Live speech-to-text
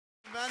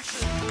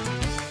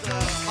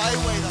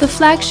The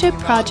flagship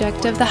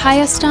project of the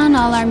Hayastan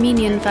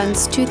All-Armenian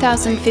Fund's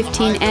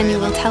 2015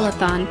 annual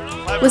Telethon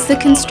was the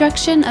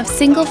construction of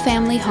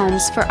single-family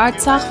homes for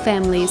Artsakh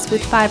families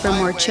with 5 or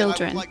more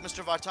children.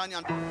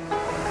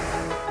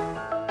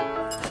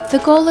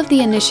 The goal of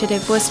the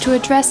initiative was to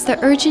address the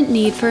urgent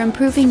need for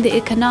improving the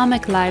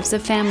economic lives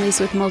of families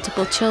with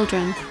multiple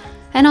children,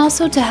 and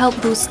also to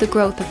help boost the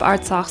growth of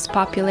Artsakh's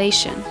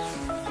population.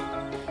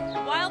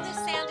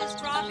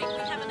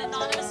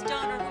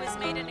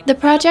 The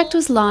project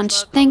was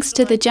launched thanks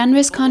to the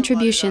generous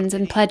contributions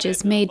and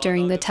pledges made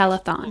during the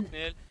telethon.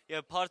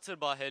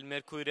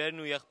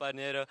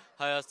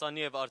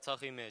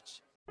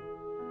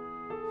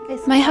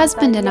 My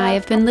husband and I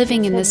have been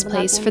living in this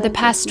place for the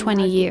past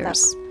 20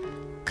 years.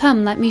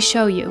 Come, let me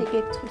show you.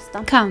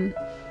 Come.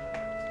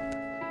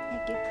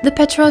 The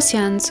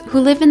Petrossyans, who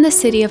live in the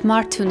city of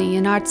Martuni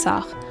in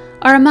Artsakh,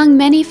 are among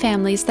many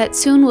families that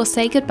soon will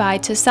say goodbye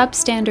to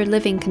substandard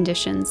living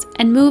conditions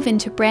and move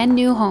into brand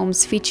new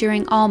homes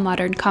featuring all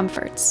modern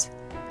comforts.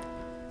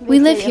 We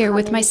live here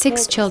with my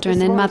 6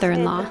 children and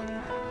mother-in-law.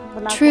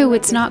 True,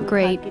 it's not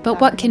great,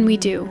 but what can we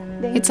do?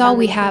 It's all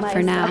we have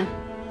for now.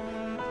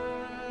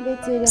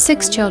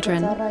 6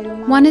 children.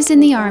 1 is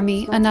in the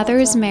army, another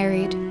is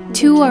married,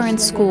 2 are in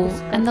school,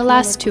 and the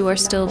last 2 are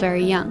still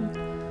very young.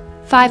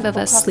 5 of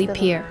us sleep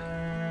here.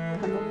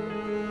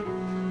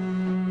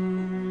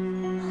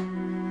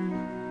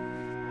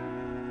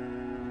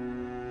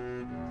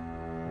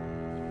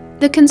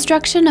 The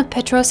construction of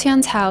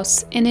Petrossyans'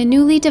 house in a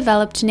newly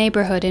developed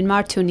neighborhood in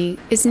Martuni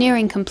is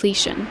nearing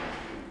completion.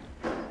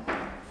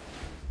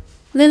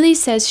 Lily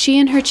says she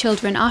and her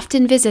children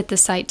often visit the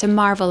site to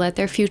marvel at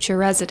their future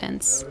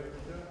residence.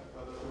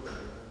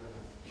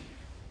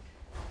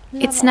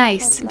 It's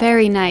nice,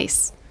 very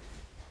nice.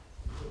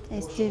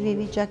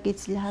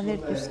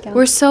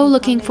 We're so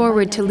looking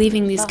forward to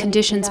leaving these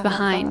conditions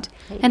behind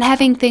and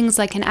having things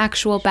like an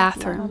actual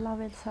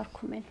bathroom.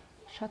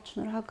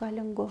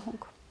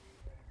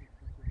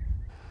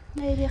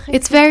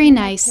 It's very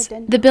nice.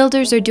 The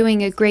builders are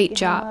doing a great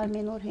job.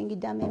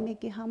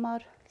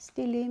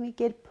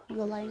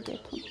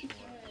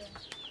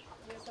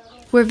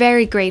 We're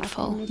very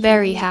grateful,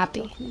 very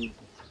happy.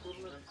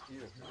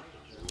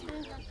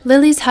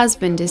 Lily's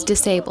husband is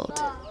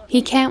disabled.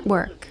 He can't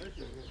work.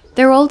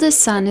 Their oldest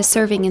son is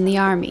serving in the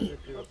army.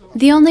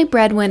 The only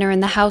breadwinner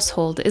in the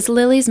household is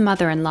Lily's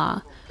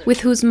mother-in-law, with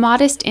whose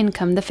modest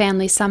income the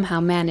family somehow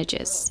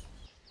manages.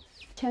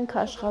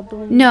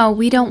 No,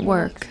 we don't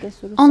work.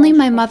 Only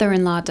my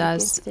mother-in-law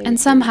does, and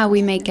somehow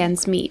we make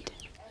ends meet.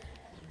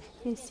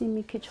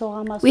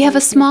 We have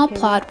a small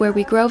plot where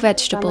we grow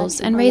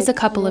vegetables and raise a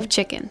couple of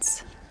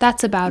chickens.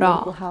 That's about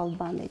all.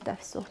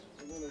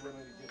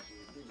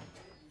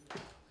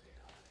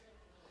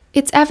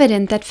 It's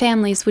evident that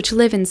families which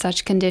live in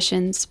such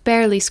conditions,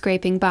 barely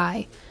scraping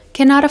by,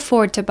 cannot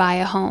afford to buy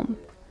a home.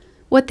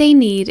 What they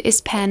need is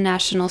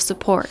pan-national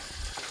support.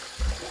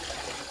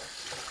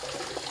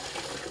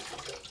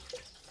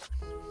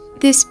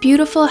 This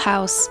beautiful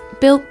house,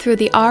 built through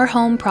the Our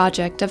Home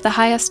project of the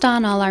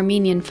Hayastan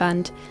All-Armenian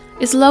Fund,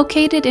 is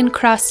located in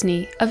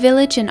Krasni, a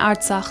village in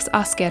Artsakh's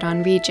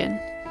Askeran Region.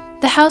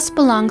 The house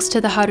belongs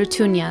to the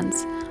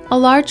Harutyunyans, a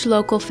large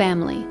local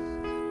family.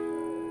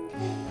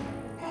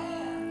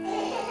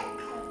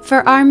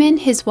 For Armin,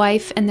 his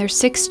wife, and their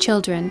 6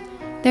 children,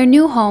 their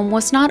new home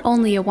was not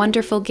only a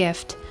wonderful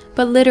gift,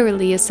 but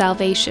literally a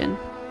salvation.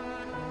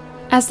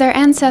 As their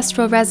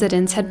ancestral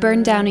residence had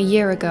burned down a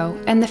year ago,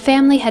 and the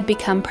family had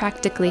become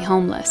practically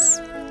homeless.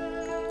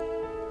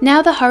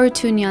 Now the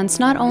Harutyunyans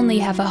not only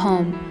have a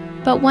home,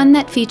 but one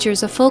that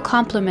features a full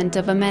complement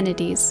of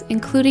amenities,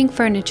 including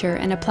furniture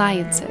and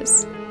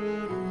appliances.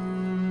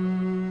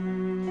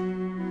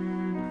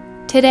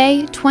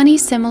 Today, 20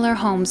 similar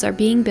homes are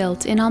being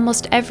built in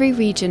almost every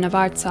region of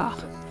Artsakh.